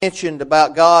Mentioned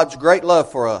about God's great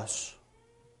love for us.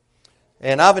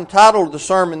 And I've entitled the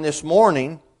sermon this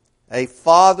morning, A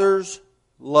Father's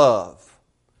Love.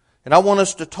 And I want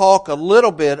us to talk a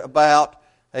little bit about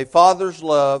a father's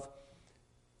love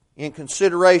in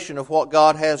consideration of what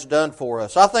God has done for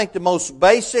us. I think the most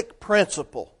basic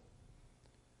principle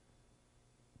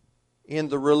in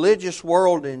the religious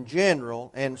world in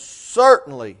general, and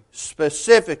certainly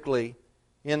specifically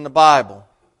in the Bible,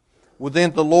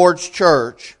 within the Lord's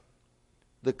church,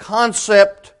 the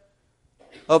concept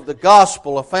of the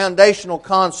gospel, a foundational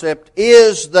concept,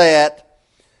 is that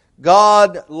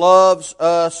God loves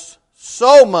us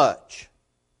so much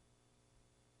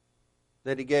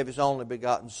that He gave His only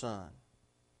begotten Son,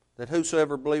 that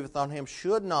whosoever believeth on Him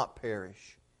should not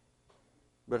perish,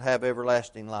 but have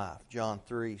everlasting life. John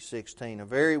 3:16, a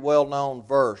very well-known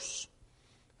verse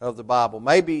of the Bible,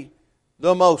 maybe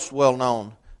the most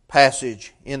well-known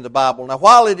passage in the Bible. Now,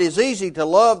 while it is easy to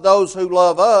love those who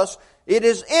love us, it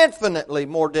is infinitely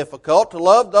more difficult to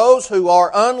love those who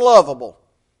are unlovable.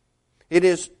 It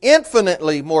is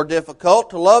infinitely more difficult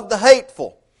to love the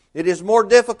hateful. It is more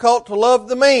difficult to love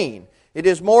the mean. It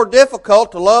is more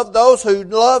difficult to love those who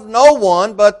love no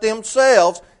one but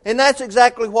themselves. And that's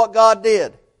exactly what God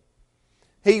did.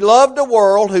 He loved a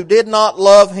world who did not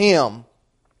love Him.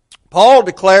 Paul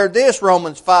declared this,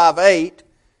 Romans 5:8,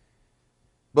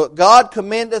 but God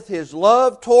commendeth His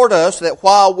love toward us, that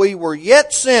while we were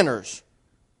yet sinners,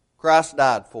 Christ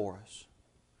died for us.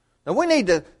 Now we need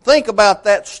to think about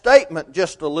that statement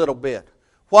just a little bit.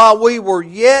 While we were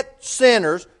yet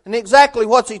sinners, and exactly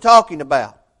what's he talking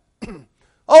about?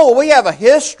 We have a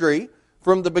history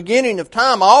from the beginning of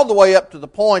time all the way up to the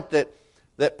point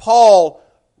that Paul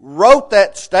wrote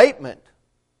that statement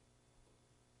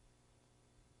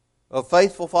of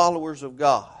faithful followers of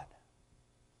God.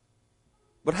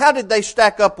 But how did they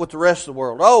stack up with the rest of the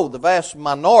world? The vast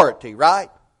minority,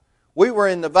 right? They were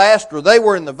in the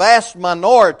vast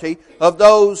minority of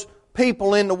those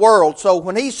people in the world. So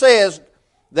when he says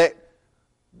that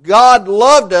God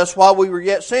loved us while we were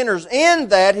yet sinners, in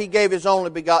that He gave His only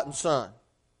begotten Son.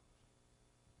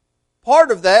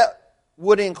 Part of that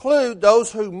would include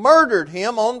those who murdered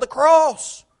Him on the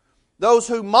cross, those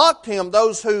who mocked Him,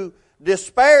 those who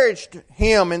disparaged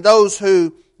Him, and those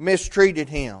who mistreated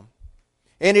Him.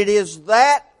 And it is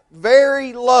that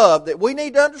very love that we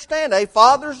need to understand, a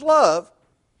father's love,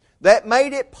 that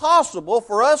made it possible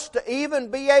for us to even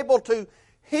be able to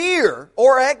hear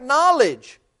or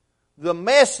acknowledge the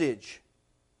message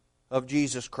of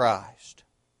Jesus Christ.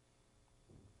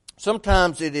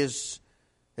 Sometimes it is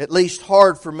at least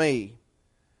hard for me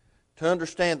to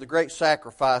understand the great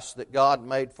sacrifice that God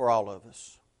made for all of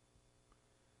us.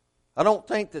 I don't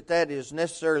think that is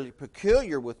necessarily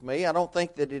peculiar with me. I don't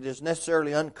think that it is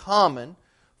necessarily uncommon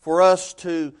for us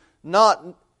to not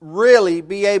really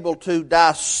be able to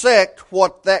dissect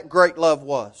what that great love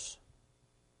was.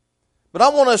 But I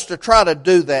want us to try to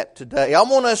do that today. I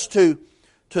want us to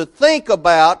think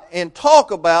about and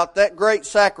talk about that great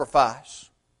sacrifice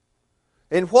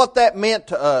and what that meant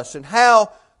to us and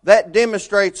how that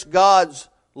demonstrates God's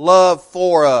love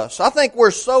for us. I think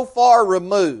we're so far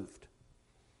removed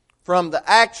from the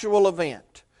actual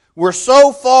event. We're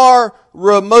so far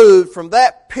removed from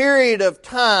that period of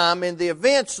time and the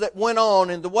events that went on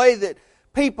and the way that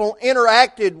people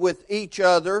interacted with each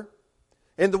other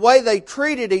and the way they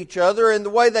treated each other and the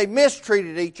way they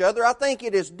mistreated each other. I think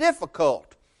it is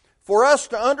difficult for us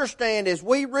to understand as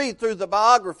we read through the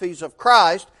biographies of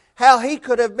Christ how He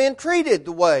could have been treated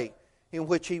the way in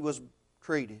which He was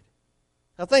treated.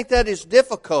 I think that is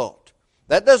difficult.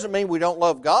 That doesn't mean we don't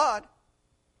love God.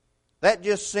 That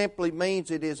just simply means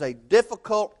it is a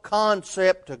difficult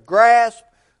concept to grasp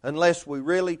unless we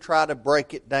really try to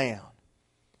break it down.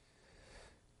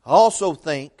 I also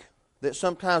think that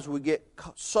sometimes we get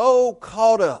so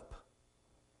caught up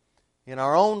in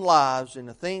our own lives and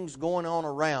the things going on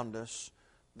around us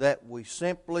that we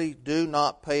simply do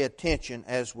not pay attention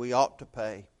as we ought to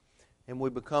pay, and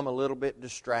we become a little bit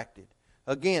distracted.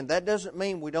 Again, that doesn't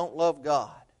mean we don't love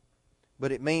God,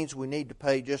 but it means we need to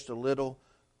pay just a little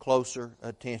closer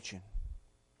attention.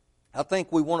 I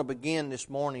think we want to begin this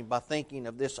morning by thinking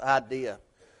of this idea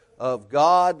of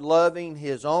God loving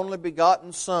His only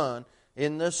begotten Son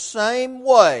in the same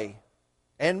way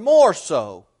and more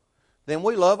so than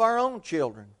we love our own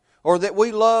children or that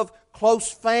we love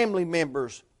close family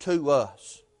members to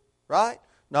us. Right?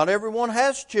 Not everyone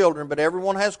has children, but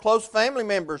everyone has close family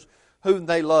members whom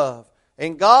they love.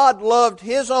 And God loved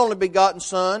His only begotten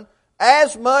Son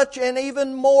as much and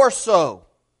even more so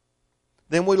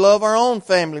than we love our own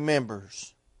family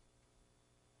members.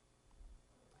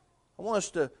 I want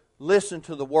us to listen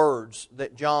to the words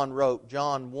that John wrote,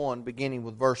 John 1, beginning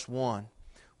with verse 1.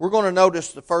 We're going to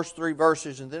notice the first 3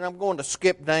 verses, and then I'm going to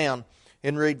skip down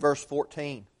and read verse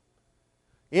 14.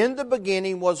 In the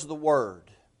beginning was the Word,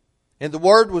 and the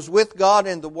Word was with God,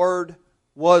 and the Word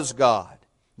was God.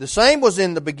 The same was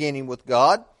in the beginning with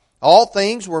God. All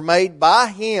things were made by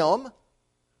Him,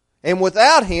 and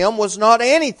without Him was not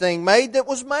anything made that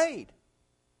was made.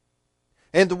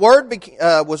 And the Word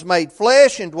was made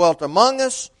flesh and dwelt among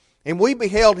us, and we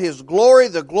beheld His glory,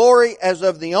 the glory as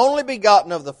of the only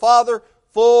begotten of the Father,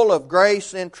 full of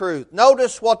grace and truth.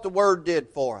 Notice what the Word did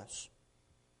for us.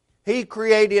 He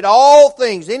created all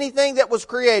things. Anything that was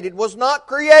created was not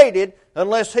created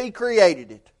unless He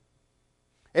created it.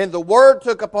 And the Word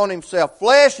took upon Himself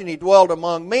flesh, and He dwelt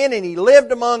among men, and He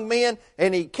lived among men,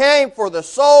 and He came for the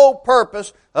sole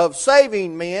purpose of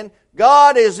saving men.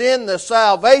 God is in the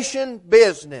salvation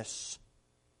business.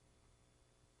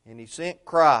 And He sent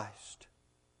Christ,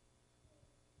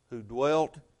 who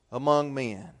dwelt among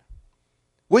men.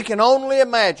 We can only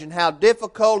imagine how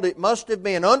difficult it must have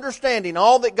been understanding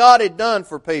all that God had done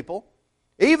for people,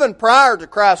 even prior to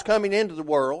Christ coming into the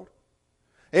world,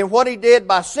 and what He did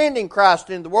by sending Christ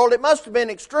into the world. It must have been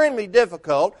extremely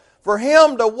difficult for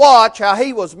Him to watch how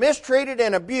He was mistreated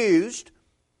and abused,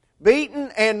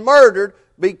 beaten and murdered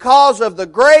because of the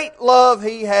great love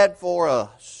He had for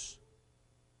us.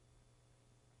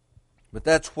 But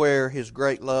that's where His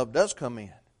great love does come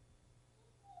in.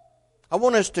 I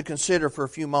want us to consider for a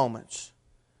few moments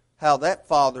how that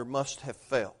Father must have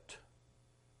felt.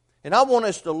 And I want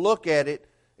us to look at it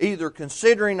either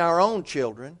considering our own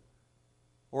children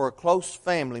or a close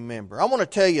family member. I want to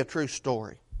tell you a true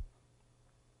story.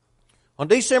 On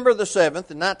December the 7th,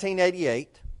 in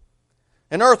 1988,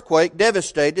 an earthquake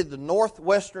devastated the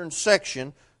northwestern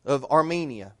section of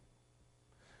Armenia,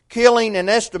 killing an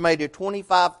estimated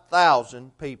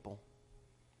 25,000 people.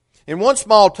 In one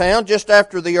small town, just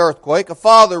after the earthquake, a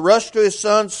father rushed to his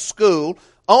son's school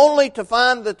only to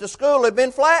find that the school had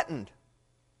been flattened.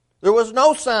 There was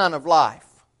no sign of life.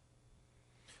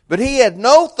 But he had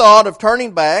no thought of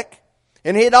turning back,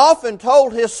 and he had often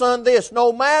told his son this: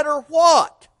 no matter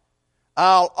what,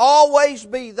 I'll always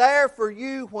be there for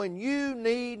you when you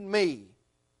need me.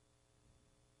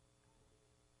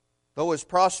 Though his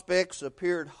prospects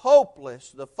appeared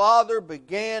hopeless, the father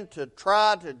began to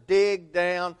try to dig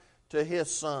down to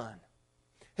his son.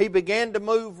 He began to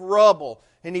move rubble,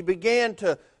 and he began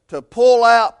to pull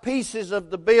out pieces of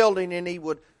the building, and he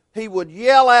would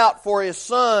yell out for his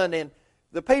son, and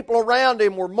the people around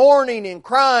him were mourning and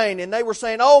crying, and they were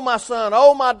saying, "Oh, my son,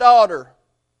 oh, my daughter."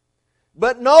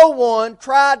 But no one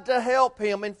tried to help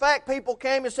him. In fact, people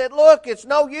came and said, "Look, it's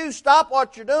no use. Stop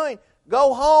what you're doing.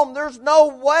 Go home." There's no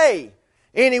way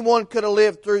anyone could have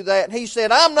lived through that. And he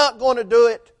said, "I'm not going to do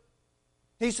it."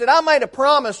 He said, "I made a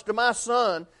promise to my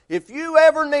son. If you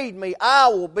ever need me, I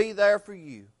will be there for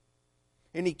you."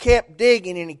 And he kept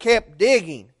digging and he kept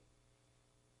digging.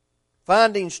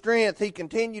 Finding strength, he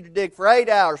continued to dig for 8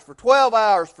 hours, for 12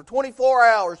 hours, for 24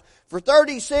 hours, for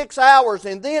 36 hours,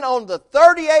 and then on the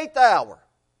 38th hour,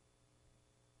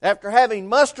 after having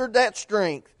mustered that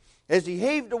strength, as he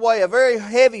heaved away a very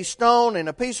heavy stone and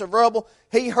a piece of rubble,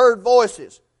 he heard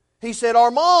voices. He said,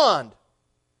 "Armand!"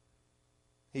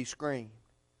 He screamed.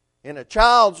 And a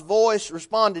child's voice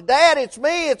responded, "Dad, it's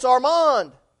me, it's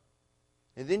Armand."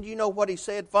 And then do you know what he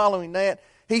said following that?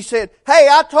 He said, "Hey,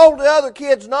 I told the other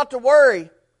kids not to worry.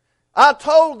 I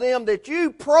told them that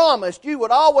you promised you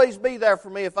would always be there for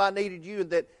me if I needed you, and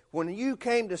that when you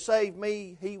came to save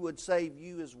me, He would save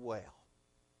you as well."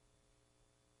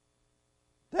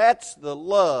 That's the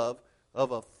love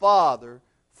of a father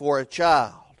for a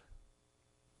child.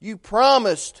 You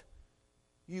promised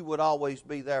you would always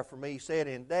be there for me, he said,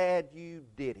 and Dad, you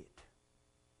did it.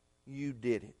 You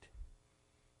did it.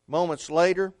 Moments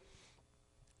later,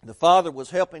 the father was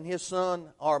helping his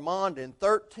son Armand and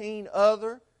 13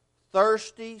 other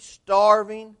thirsty,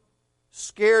 starving,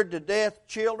 scared to death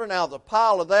children out of the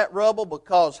pile of that rubble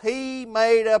because he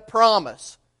made a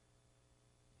promise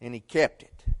and he kept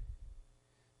it.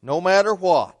 No matter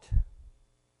what,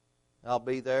 I'll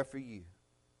be there for you.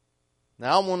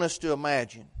 Now I want us to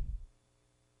imagine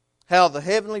how the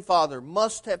Heavenly Father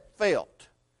must have felt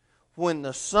when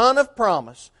the Son of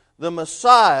Promise, the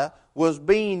Messiah, was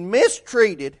being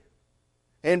mistreated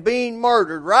and being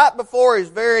murdered right before his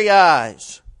very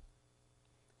eyes.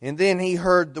 And then he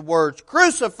heard the words,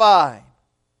 "Crucify him!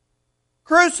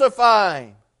 Crucify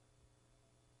him!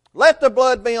 Let the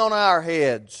blood be on our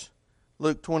heads."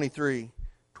 Luke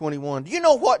 23:21. Do you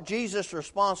know what Jesus'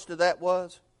 response to that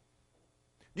was?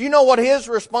 Do you know what His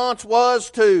response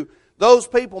was to those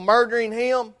people murdering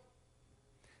Him?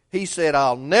 He said,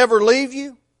 I'll never leave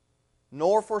you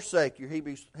nor forsake you.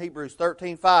 Hebrews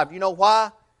 13:5. You know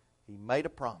why? He made a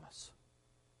promise.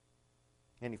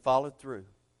 And He followed through.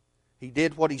 He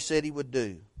did what He said He would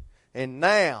do. And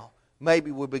now,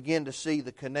 maybe we'll begin to see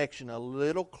the connection a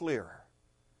little clearer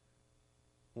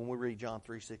when we read John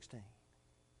 3:16.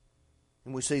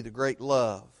 And we see the great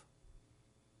love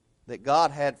that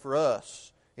God had for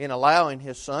us in allowing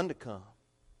His Son to come.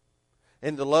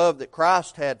 And the love that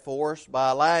Christ had for us by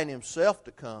allowing Himself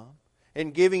to come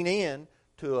and giving in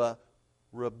to a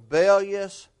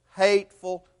rebellious,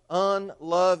 hateful,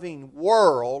 unloving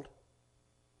world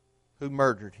who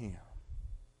murdered Him.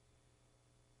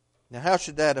 Now, how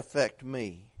should that affect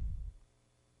me?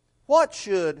 What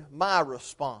should my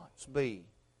response be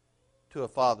to a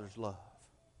Father's love?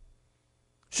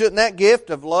 Shouldn't that gift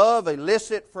of love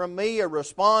elicit from me a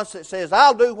response that says,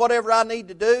 I'll do whatever I need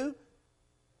to do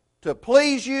to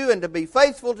please you and to be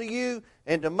faithful to you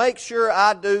and to make sure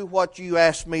I do what you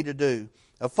ask me to do?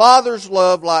 A Father's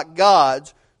love like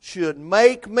God's should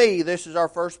make me, this is our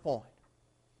first point,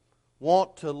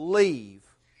 want to leave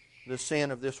the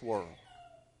sin of this world.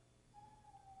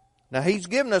 Now, He's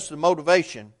given us the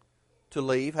motivation to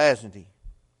leave, hasn't He?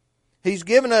 He's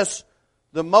given us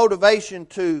the motivation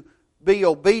to be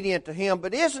obedient to Him,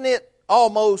 but isn't it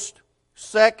almost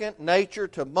second nature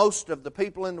to most of the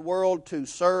people in the world to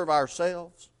serve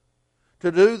ourselves?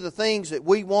 To do the things that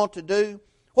we want to do?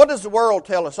 What does the world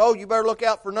tell us? Oh, you better look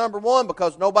out for number one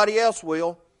because nobody else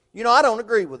will. You know, I don't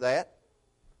agree with that.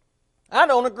 I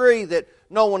don't agree that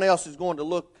no one else is going to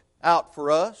look out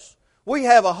for us. We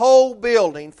have a whole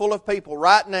building full of people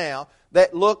right now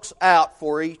that looks out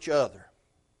for each other.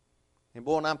 And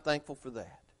boy, I'm thankful for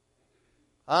that.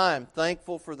 I'm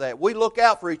thankful for that. We look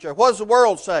out for each other. What does the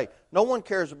world say? No one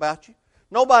cares about you.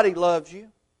 Nobody loves you.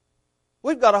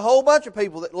 We've got a whole bunch of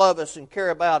people that love us and care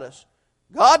about us.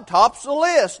 God tops the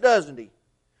list, doesn't He?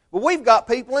 But we've got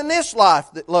people in this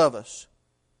life that love us.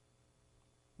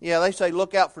 Yeah, they say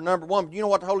look out for number one. But you know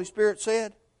what the Holy Spirit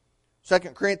said? 2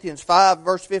 Corinthians 5,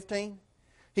 verse 15.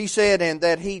 He said, and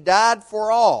that He died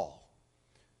for all,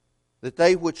 that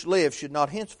they which live should not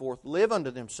henceforth live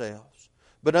unto themselves,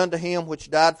 but unto Him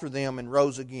which died for them and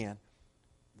rose again.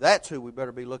 That's who we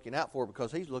better be looking out for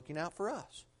because He's looking out for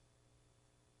us.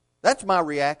 That's my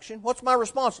reaction. What's my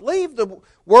response? Leave the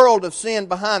world of sin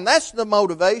behind. That's the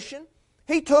motivation.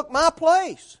 He took my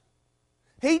place.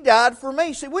 He died for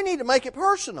me. See, we need to make it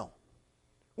personal.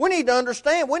 We need to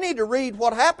understand. We need to read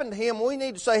what happened to Him. We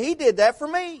need to say, He did that for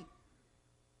me.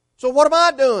 So what am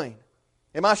I doing?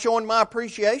 Am I showing my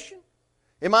appreciation?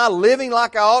 Am I living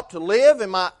like I ought to live?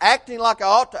 Am I acting like I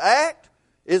ought to act?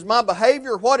 Is my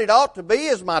behavior what it ought to be?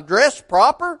 Is my dress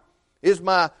proper? Is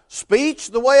my speech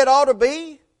the way it ought to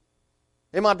be?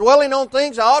 Am I dwelling on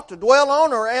things I ought to dwell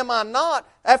on, or am I not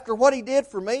after what He did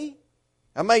for me?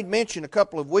 I made mention a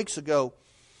couple of weeks ago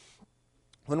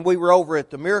when we were over at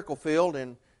the Miracle Field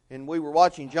and we were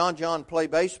watching John play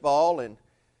baseball,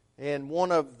 and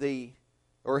one of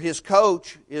his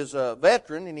coach is a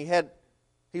veteran, and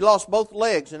he lost both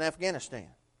legs in Afghanistan.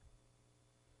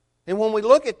 And when we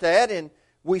look at that and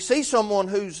we see someone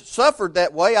who's suffered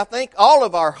that way, I think all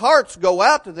of our hearts go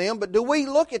out to them. But do we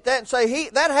look at that and say,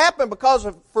 that happened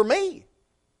for me?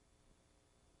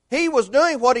 He was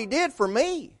doing what He did for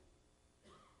me.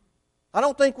 I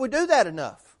don't think we do that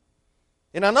enough.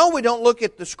 And I know we don't look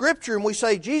at the Scripture and we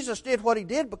say, Jesus did what He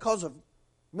did because of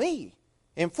me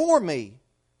and for me.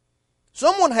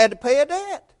 Someone had to pay a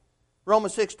debt.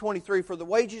 Romans 6:23, for the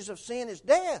wages of sin is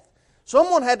death.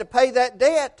 Someone had to pay that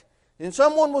debt. And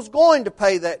someone was going to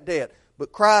pay that debt.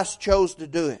 But Christ chose to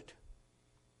do it.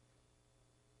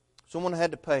 Someone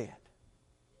had to pay it.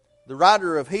 The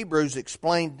writer of Hebrews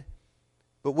explained,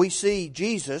 but we see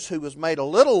Jesus, who was made a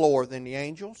little lower than the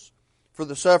angels for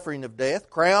the suffering of death,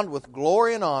 crowned with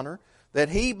glory and honor, that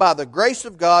He, by the grace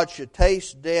of God, should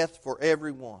taste death for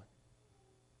everyone.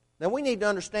 Now we need to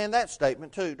understand that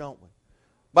statement too, don't we?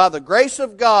 By the grace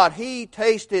of God, He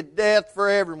tasted death for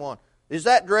everyone. Is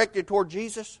that directed toward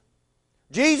Jesus?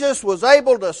 Jesus was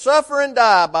able to suffer and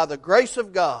die by the grace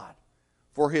of God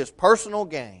for His personal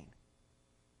gain.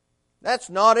 That's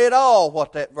not at all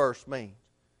what that verse means.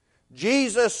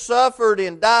 Jesus suffered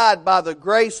and died by the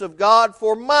grace of God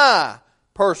for my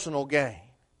personal gain.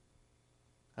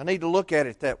 I need to look at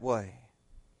it that way.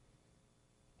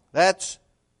 That's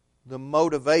the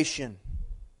motivation.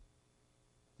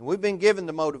 And we've been given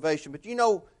the motivation, but you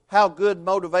know how good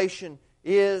motivation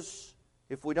is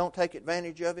if we don't take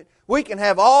advantage of it? We can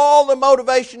have all the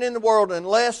motivation in the world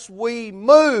unless we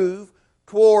move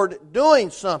toward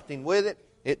doing something with it.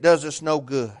 It does us no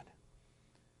good.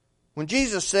 When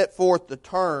Jesus set forth the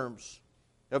terms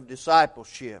of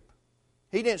discipleship.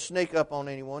 He didn't sneak up on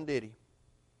anyone, did He?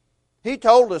 He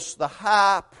told us the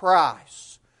high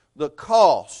price, the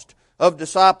cost of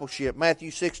discipleship. Matthew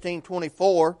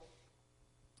 16:24,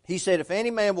 He said, "If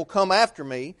any man will come after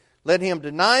me, let him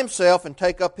deny himself and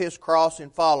take up his cross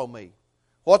and follow me."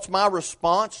 What's my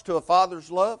response to a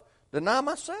Father's love? Deny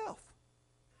myself.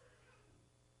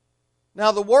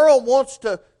 Now the world wants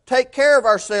to take care of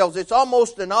ourselves. It's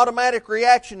almost an automatic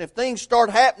reaction. If things start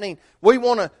happening, we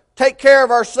want to take care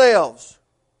of ourselves.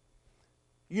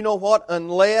 You know what?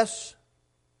 Unless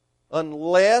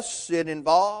it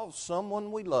involves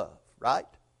someone we love, right?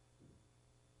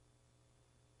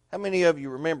 How many of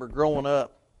you remember growing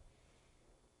up?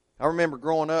 I remember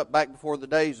growing up back before the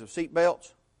days of seat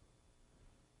belts.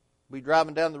 Be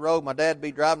driving down the road, my dad would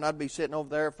be driving, I'd be sitting over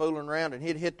there fooling around, and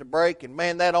he'd hit the brake, and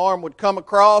man, that arm would come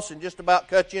across and just about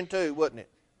cut you in two, wouldn't it?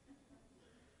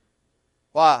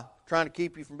 Why? Trying to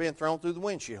keep you from being thrown through the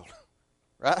windshield,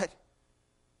 right?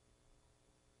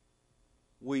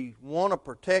 We want to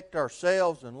protect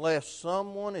ourselves unless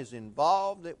someone is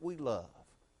involved that we love.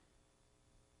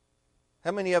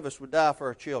 How many of us would die for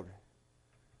our children?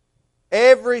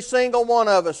 Every single one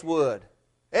of us would.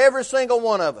 Every single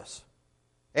one of us.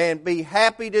 And be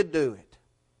happy to do it.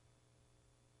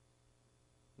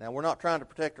 Now, we're not trying to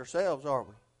protect ourselves, are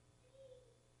we?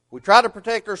 We try to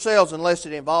protect ourselves unless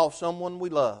it involves someone we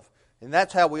love. And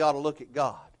that's how we ought to look at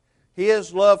God.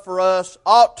 His love for us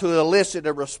ought to elicit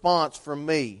a response from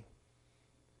me.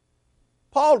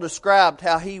 Paul described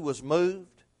how he was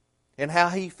moved and how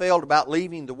he felt about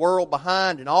leaving the world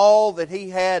behind and all that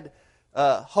he had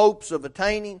hopes of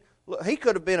attaining. Look, he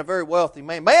could have been a very wealthy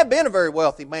man. May have been a very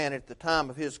wealthy man at the time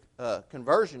of his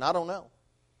conversion. I don't know.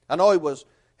 I know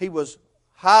he was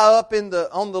high up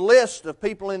on the list of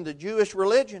people in the Jewish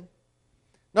religion.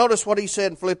 Notice what he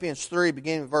said in Philippians 3,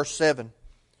 beginning with verse 7.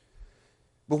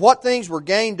 "But what things were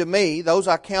gained to me, those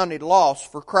I counted loss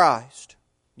for Christ.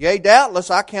 Yea, doubtless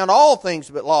I count all things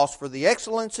but loss for the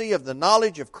excellency of the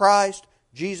knowledge of Christ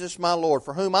Jesus my Lord,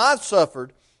 for whom I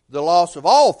suffered the loss of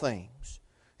all things,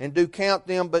 and do count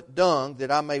them but dung,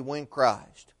 that I may win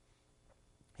Christ."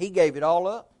 He gave it all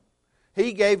up.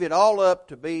 He gave it all up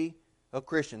to be a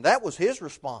Christian. That was his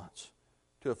response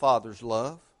to a father's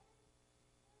love.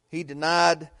 He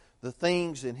denied the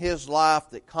things in his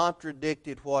life that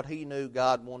contradicted what he knew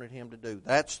God wanted him to do.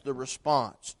 That's the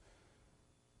response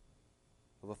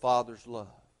of a father's love.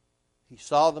 He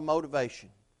saw the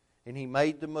motivation, and he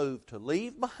made the move to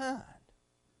leave behind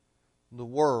the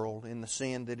world and the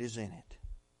sin that is in it.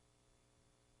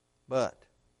 But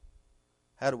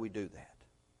how do we do that?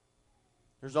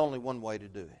 There's only one way to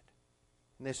do it.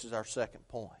 And this is our second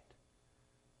point.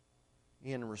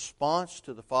 In response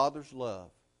to the Father's love,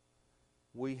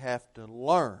 we have to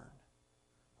learn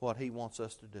what He wants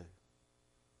us to do.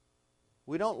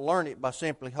 We don't learn it by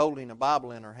simply holding a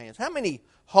Bible in our hands. How many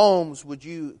homes would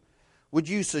you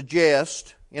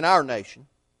suggest in our nation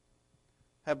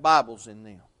have Bibles in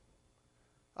them?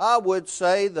 I would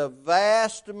say the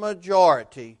vast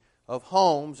majority of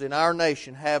homes in our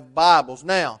nation have Bibles.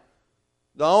 Now,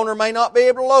 the owner may not be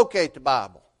able to locate the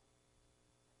Bible.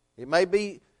 It may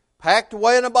be packed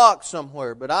away in a box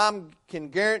somewhere, but I can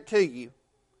guarantee you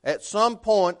at some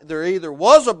point there either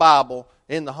was a Bible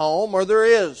in the home or there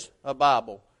is a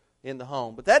Bible in the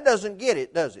home. But that doesn't get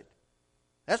it, does it?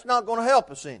 That's not going to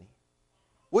help us any.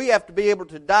 We have to be able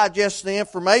to digest the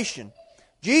information.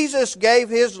 Jesus gave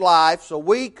His life so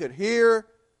we could hear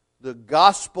the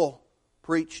gospel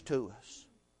preached to us.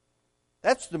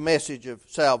 That's the message of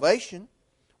salvation.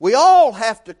 We all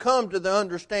have to come to the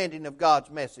understanding of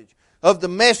God's message, of the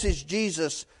message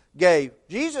Jesus gave.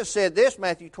 Jesus said this,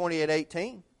 Matthew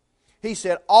 28:18. He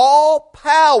said, "All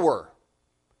power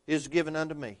is given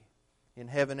unto me in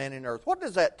heaven and in earth." What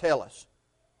does that tell us?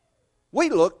 We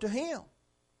look to Him.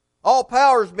 All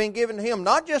power has been given to Him,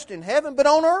 not just in heaven, but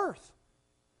on earth.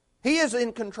 He is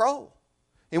in control.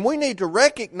 And we need to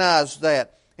recognize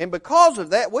that. And because of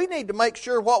that, we need to make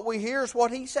sure what we hear is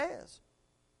what He says.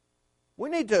 We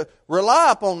need to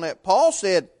rely upon that. Paul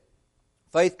said,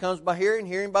 faith comes by hearing,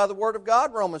 hearing by the Word of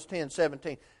God, Romans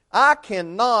 10:17. I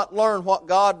cannot learn what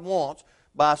God wants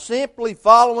by simply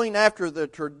following after the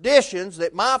traditions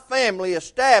that my family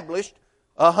established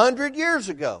 100 years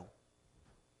ago.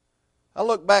 I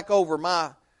look back over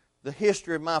the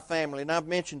history of my family, and I've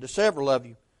mentioned to several of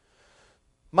you.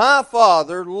 My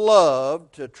father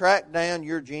loved to track down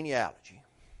your genealogy.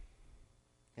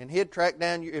 And he'd track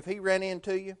down if he ran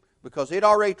into you, because he'd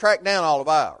already tracked down all of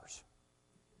ours.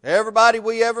 Everybody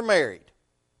we ever married.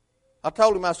 I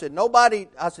told him, I said,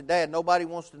 Dad, nobody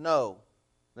wants to know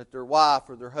that their wife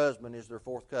or their husband is their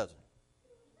fourth cousin.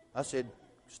 I said,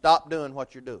 stop doing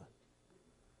what you're doing.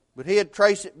 But he'd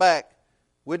trace it back.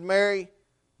 We'd marry,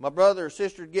 my brother or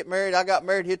sister would get married, I got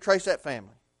married, he'd trace that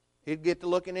family. He'd get to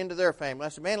looking into their family. I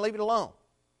said, man, leave it alone.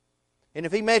 And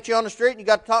if he met you on the street and you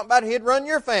got to talk about it, he'd run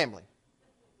your family.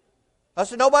 I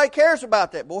said, nobody cares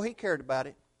about that. Boy, he cared about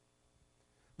it.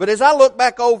 But as I look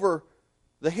back over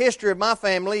the history of my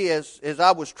family as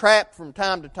I was trapped from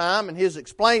time to time and his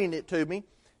explaining it to me,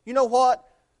 you know what?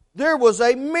 There was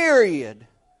a myriad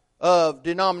of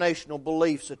denominational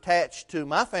beliefs attached to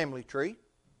my family tree.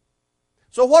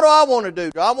 So what do I want to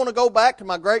do? Do I want to go back to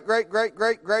my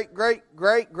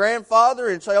great-great-great-great-great-great-grandfather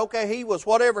and say, okay, he was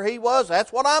whatever he was,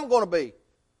 that's what I'm going to be?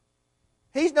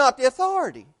 He's not the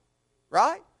authority,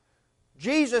 right?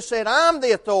 Jesus said, I'm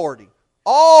the authority.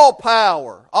 All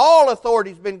power, all authority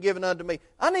has been given unto me.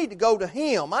 I need to go to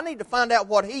Him. I need to find out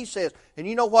what He says. And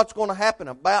you know what's going to happen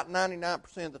about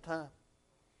 99% of the time?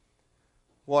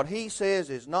 What He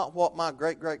says is not what my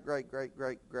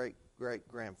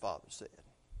great-great-great-great-great-great-grandfather said.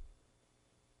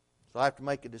 So I have to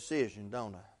make a decision,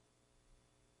 don't I?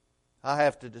 I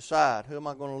have to decide, who am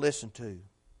I going to listen to?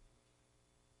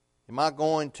 Am I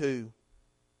going to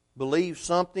believe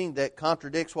something that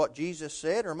contradicts what Jesus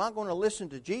said, or am I going to listen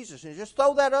to Jesus and just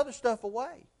throw that other stuff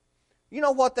away? You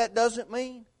know what that doesn't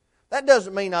mean? That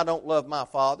doesn't mean I don't love my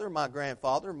father, my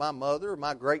grandfather, my mother, or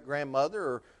my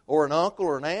great-grandmother, or an uncle,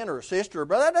 or an aunt, or a sister, or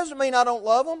brother. That doesn't mean I don't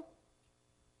love them.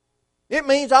 It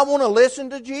means I want to listen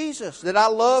to Jesus, that I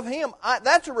love Him.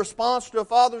 That's a response to a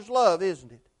father's love,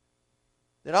 isn't it?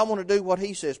 That I want to do what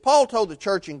He says. Paul told the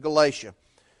church in Galatia,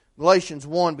 Galatians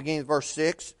 1, beginning with verse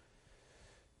 6,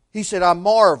 he said, I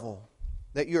marvel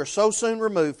that you are so soon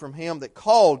removed from Him that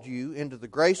called you into the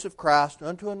grace of Christ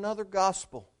unto another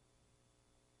gospel.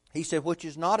 He said, which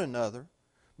is not another,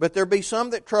 but there be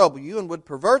some that trouble you and would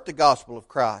pervert the gospel of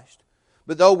Christ.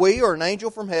 But though we or an angel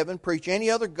from heaven preach any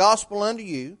other gospel unto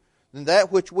you than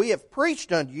that which we have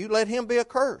preached unto you, let him be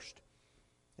accursed.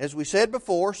 As we said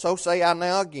before, so say I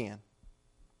now again.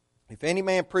 If any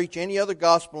man preach any other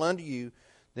gospel unto you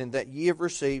than that ye have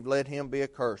received, let him be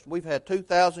accursed. We've had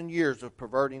 2,000 years of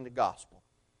perverting the gospel.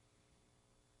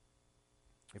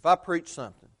 If I preach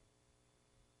something,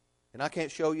 and I can't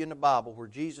show you in the Bible where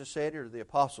Jesus said it or the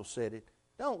apostle said it,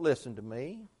 don't listen to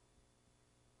me.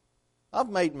 I've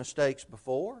made mistakes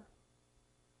before.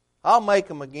 I'll make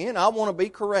them again. I want to be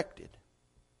corrected.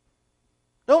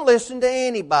 Don't listen to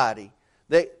anybody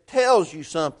that tells you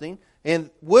something and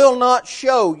will not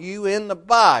show you in the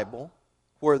Bible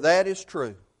where that is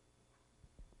true.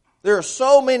 There are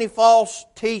so many false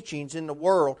teachings in the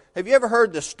world. Have you ever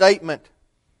heard the statement,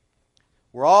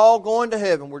 we're all going to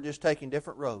heaven, we're just taking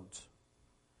different roads?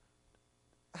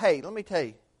 Hey, let me tell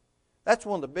you, that's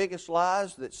one of the biggest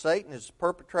lies that Satan has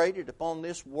perpetrated upon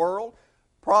this world,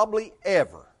 probably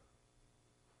ever.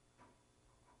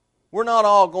 We're not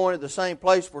all going to the same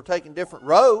place, we're taking different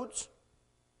roads.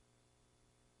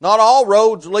 Not all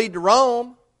roads lead to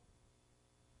Rome.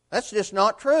 That's just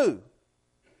not true.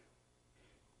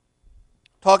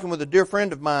 Talking with a dear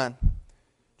friend of mine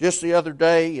just the other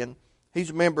day, and he's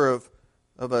a member of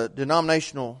a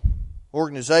denominational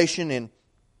organization, and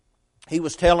he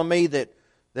was telling me that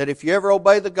if you ever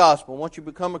obey the gospel, once you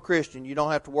become a Christian, you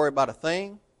don't have to worry about a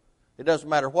thing. It doesn't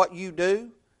matter what you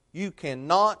do. You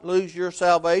cannot lose your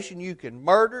salvation. You can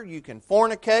murder, you can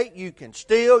fornicate, you can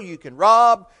steal, you can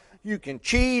rob, you can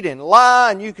cheat and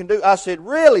lie, and you can do... I said,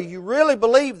 really? You really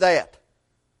believe that?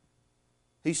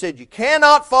 He said, you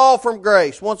cannot fall from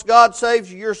grace. Once God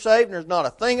saves you, you're saved, and there's not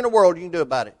a thing in the world you can do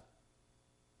about it.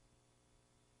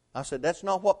 I said, that's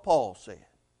not what Paul said.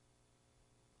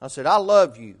 I said, I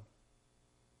love you.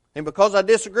 And because I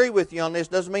disagree with you on this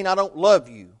doesn't mean I don't love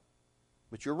you.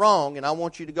 But you're wrong, and I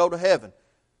want you to go to heaven.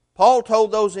 Paul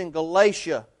told those in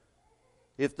Galatia,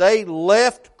 if they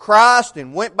left Christ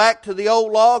and went back to the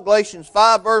old law, Galatians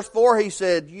 5 verse 4, he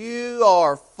said, you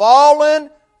are fallen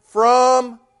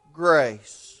from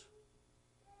grace.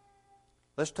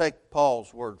 Let's take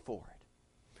Paul's word for it.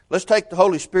 Let's take the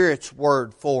Holy Spirit's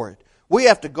word for it. We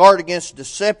have to guard against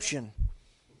deception.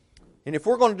 And if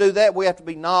we're going to do that, we have to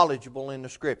be knowledgeable in the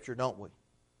Scripture, don't we?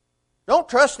 Don't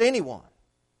trust anyone.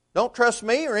 Don't trust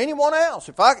me or anyone else.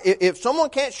 If someone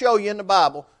can't show you in the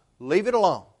Bible, leave it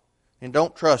alone and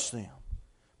don't trust them.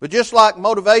 But just like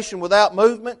motivation without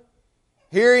movement,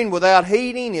 hearing without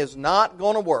heeding is not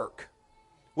going to work.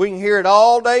 We can hear it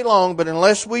all day long, but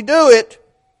unless we do it,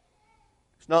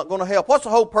 it's not going to help. What's the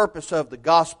whole purpose of the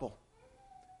gospel?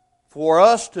 For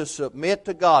us to submit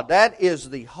to God. That is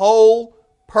the whole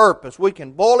purpose. We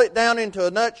can boil it down into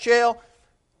a nutshell.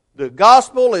 The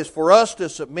gospel is for us to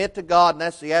submit to God, and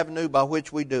that's the avenue by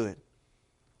which we do it.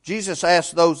 Jesus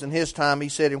asked those in His time, He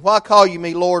said, "And why call you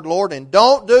me Lord, Lord, and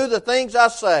don't do the things I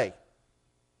say?"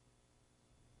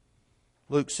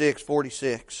 Luke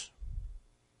 6:46.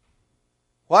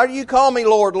 Why do you call me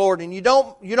Lord, Lord, and you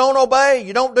don't obey?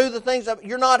 You don't do the things.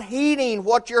 You're not heeding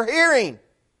what you're hearing.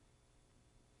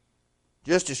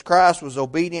 Just as Christ was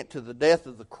obedient to the death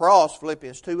of the cross,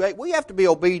 Philippians 2:8, we have to be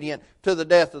obedient to the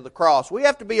death of the cross. We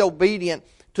have to be obedient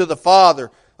to the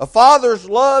Father. A father's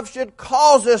love should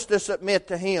cause us to submit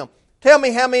to Him. Tell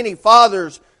me how many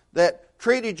fathers that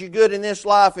treated you good in this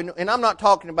life, and I'm not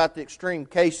talking about the extreme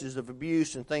cases of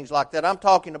abuse and things like that. I'm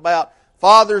talking about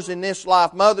fathers in this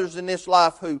life, mothers in this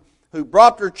life who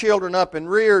brought their children up and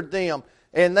reared them,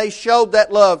 and they showed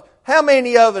that love. How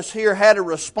many of us here had a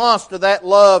response to that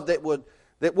love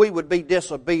that we would be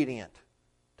disobedient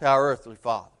to our earthly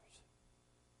fathers?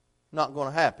 Not going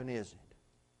to happen, is it?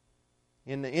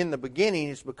 In the beginning,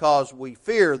 it's because we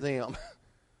fear them,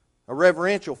 a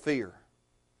reverential fear.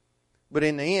 But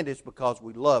in the end, it's because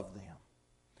we love them.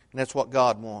 And that's what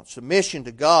God wants. Submission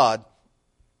to God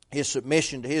is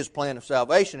submission to His plan of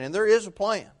salvation. And there is a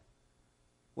plan.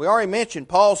 We already mentioned,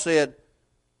 Paul said,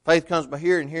 faith comes by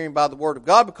hearing, hearing by the Word of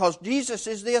God, because Jesus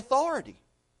is the authority.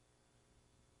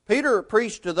 Peter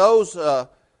preached to those,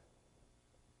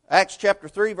 Acts chapter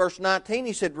 3, verse 19,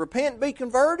 he said, "Repent and be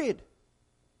converted."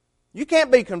 You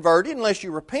can't be converted unless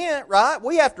you repent, right?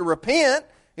 We have to repent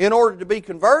in order to be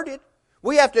converted.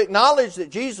 We have to acknowledge that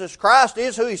Jesus Christ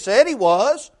is who He said He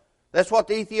was. That's what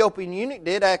the Ethiopian eunuch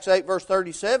did, Acts 8, verse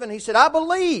 37. He said, "I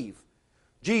believe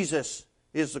Jesus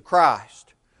is the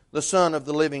Christ, the Son of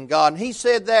the living God." And he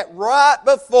said that right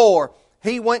before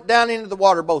he went down into the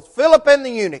water, both Philip and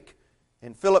the eunuch,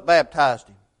 and Philip baptized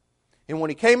him. And when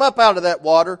he came up out of that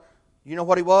water, you know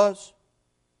what he was?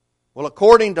 Well,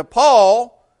 according to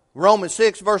Paul, Romans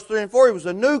 6, verse 3 and 4, he was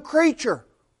a new creature.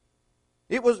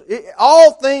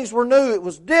 All things were new. It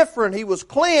was different. He was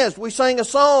cleansed. We sang a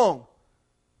song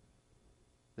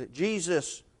that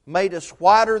Jesus made us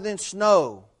whiter than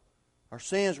snow. Our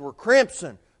sins were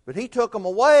crimson, but He took them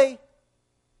away.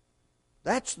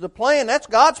 That's the plan. That's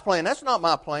God's plan. That's not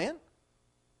my plan.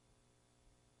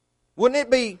 Wouldn't it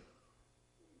be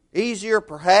easier,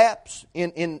 perhaps,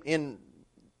 in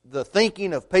the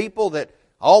thinking of people that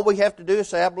all we have to do is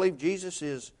say, "I believe Jesus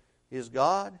is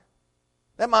God"?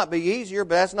 That might be easier,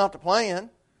 but that's not the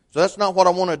plan. So that's not what I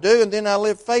want to do, and then I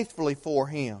live faithfully for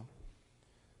Him.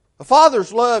 A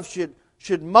father's love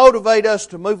should motivate us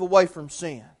to move away from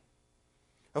sin.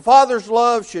 A father's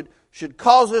love should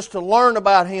cause us to learn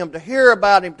about Him, to hear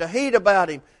about Him, to heed about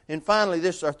Him. And finally,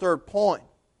 this is our third point.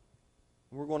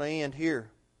 We're going to end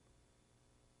here.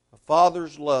 A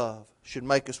father's love should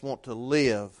make us want to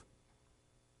live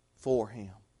for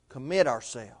Him. Commit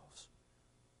ourselves.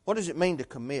 What does it mean to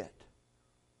commit?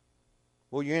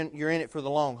 Well, you're in it for the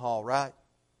long haul, right?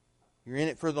 You're in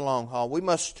it for the long haul. We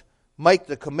must make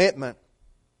the commitment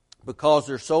because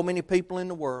there's so many people in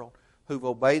the world who've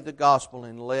obeyed the gospel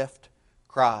and left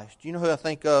Christ. You know who I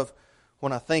think of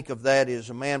when I think of that is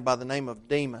a man by the name of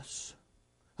Demas,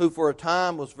 who for a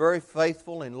time was very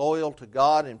faithful and loyal to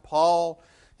God and Paul.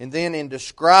 And then in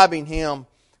describing him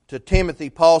to Timothy,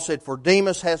 Paul said, "For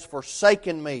Demas has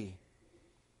forsaken me,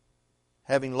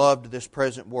 having loved this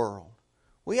present world."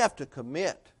 We have to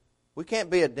commit. We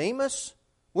can't be a Demas.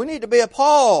 We need to be a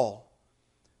Paul.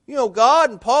 You know,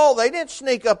 God and Paul, they didn't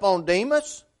sneak up on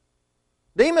Demas.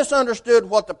 Demas understood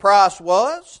what the price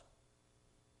was,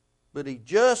 but he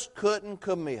just couldn't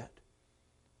commit.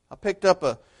 I picked up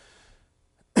a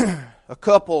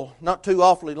couple not too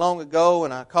awfully long ago,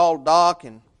 and I called Doc,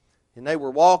 and they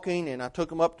were walking, and I took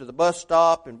them up to the bus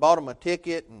stop and bought them a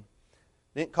ticket, and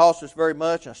it didn't cost us very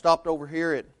much. I stopped over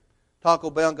here at Taco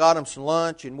Bell and got them some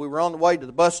lunch, and we were on the way to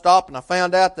the bus stop, and I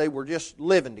found out they were just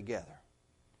living together.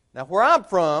 Now, where I'm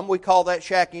from, we call that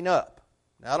shacking up.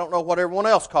 Now, I don't know what everyone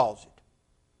else calls it.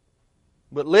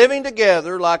 But living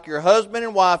together like your husband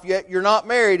and wife, yet you're not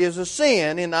married, is a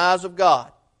sin in the eyes of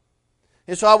God.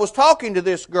 And so I was talking to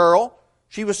this girl.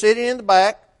 She was sitting in the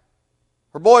back.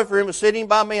 Her boyfriend was sitting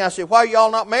by me. I said, "Why are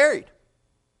y'all not married?"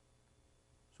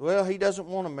 "Well, he doesn't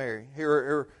want to marry,"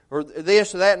 or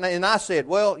this or that. And I said,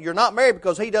 "Well, you're not married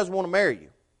because he doesn't want to marry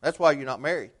you. That's why you're not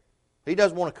married. He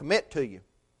doesn't want to commit to you.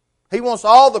 He wants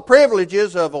all the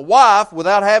privileges of a wife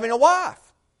without having a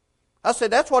wife." I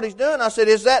said, "That's what he's doing." I said,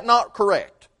 "Is that not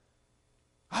correct?"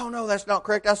 "Oh, no, that's not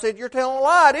correct." I said, "You're telling a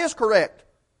lie. It is correct.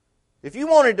 If you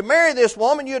wanted to marry this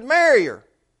woman, you'd marry her.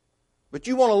 But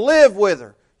you want to live with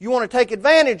her. You want to take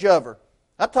advantage of her."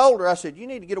 I told her, I said, "You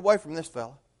need to get away from this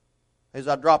fella." As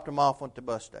I dropped him off at the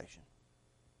bus station.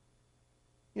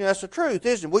 You know, that's the truth,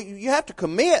 isn't it? You have to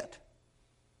commit.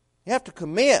 You have to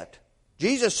commit.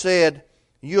 Jesus said,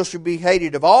 you shall be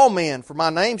hated of all men for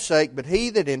my name's sake, but he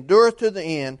that endureth to the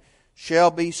end shall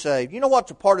be saved. You know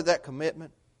what's a part of that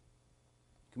commitment?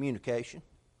 Communication.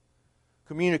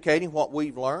 Communicating what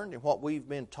we've learned and what we've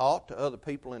been taught to other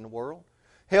people in the world.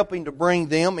 Helping to bring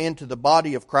them into the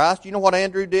body of Christ. You know what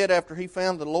Andrew did after he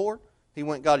found the Lord? He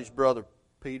went and got his brother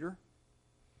Peter.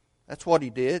 That's what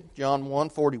he did, John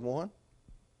 1:41.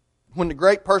 When the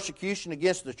great persecution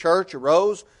against the church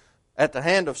arose at the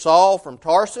hand of Saul from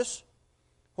Tarsus,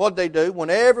 what did they do?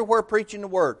 Went everywhere preaching the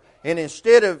Word. And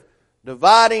instead of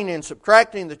dividing and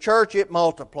subtracting the church, it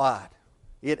multiplied.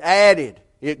 It added.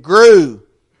 It grew.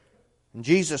 And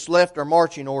Jesus left our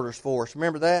marching orders for us.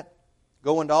 Remember that?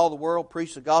 Go into all the world,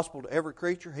 preach the gospel to every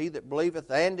creature. He that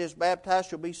believeth and is baptized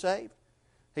shall be saved.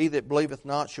 He that believeth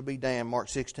not shall be damned. Mark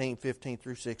 16:15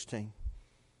 through 16.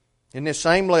 In this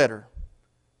same letter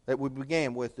that we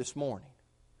began with this morning,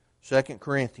 2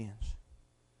 Corinthians,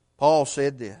 Paul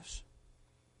said this.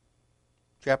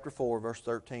 Chapter 4, verse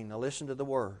 13. Now listen to the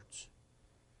words.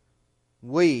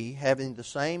 We, having the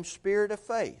same spirit of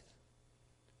faith,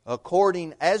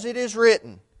 according as it is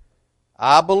written,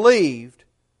 I believed,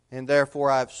 and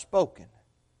therefore I have spoken.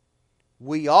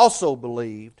 We also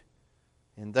believed,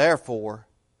 and therefore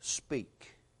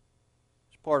speak.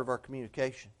 It's part of our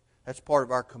communication. That's part of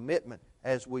our commitment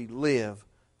as we live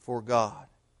for God.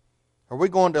 Are we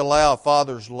going to allow a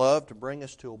Father's love to bring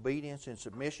us to obedience and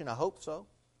submission? I hope so.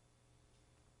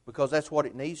 Because that's what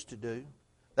it needs to do.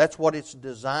 That's what it's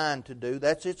designed to do.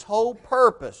 That's its whole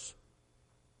purpose.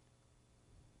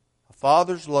 A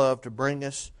Father's love to bring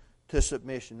us to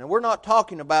submission. Now, we're not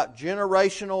talking about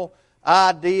generational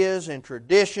ideas and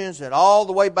traditions and all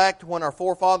the way back to when our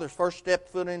forefathers first stepped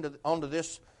foot onto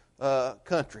this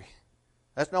country.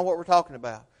 That's not what we're talking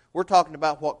about. We're talking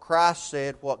about what Christ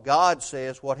said, what God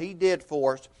says, what He did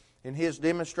for us in His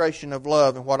demonstration of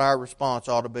love and what our response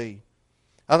ought to be.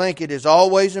 I think it is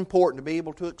always important to be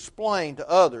able to explain to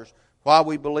others why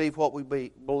we believe what we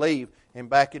believe and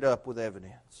back it up with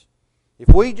evidence.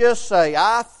 If we just say,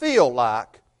 I feel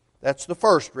like, that's the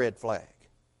first red flag.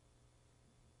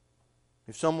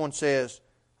 If someone says,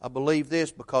 I believe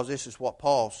this because this is what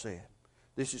Paul said,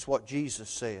 this is what Jesus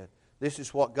said, this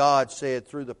is what God said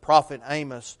through the prophet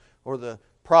Amos or the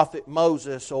prophet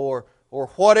Moses or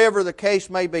whatever the case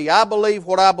may be, I believe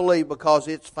what I believe because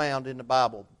it's found in the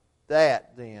Bible.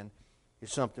 That, then,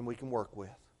 is something we can work with.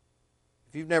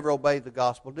 If you've never obeyed the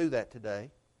gospel, do that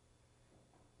today.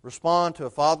 Respond to a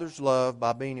Father's love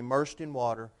by being immersed in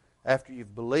water after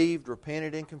you've believed,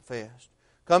 repented, and confessed.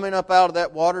 Coming up out of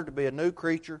that water to be a new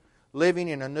creature, living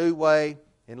in a new way,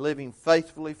 and living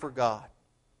faithfully for God.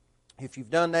 If you've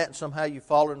done that and somehow you've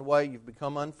fallen away, you've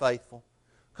become unfaithful,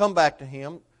 come back to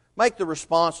Him. Make the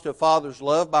response to a Father's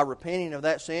love by repenting of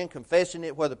that sin, confessing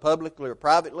it whether publicly or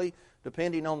privately,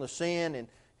 depending on the sin,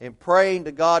 and praying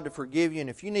to God to forgive you. And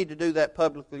if you need to do that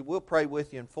publicly, we'll pray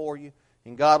with you and for you,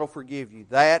 and God will forgive you.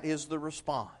 That is the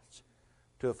response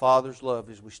to a Father's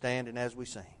love as we stand and as we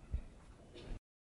sing.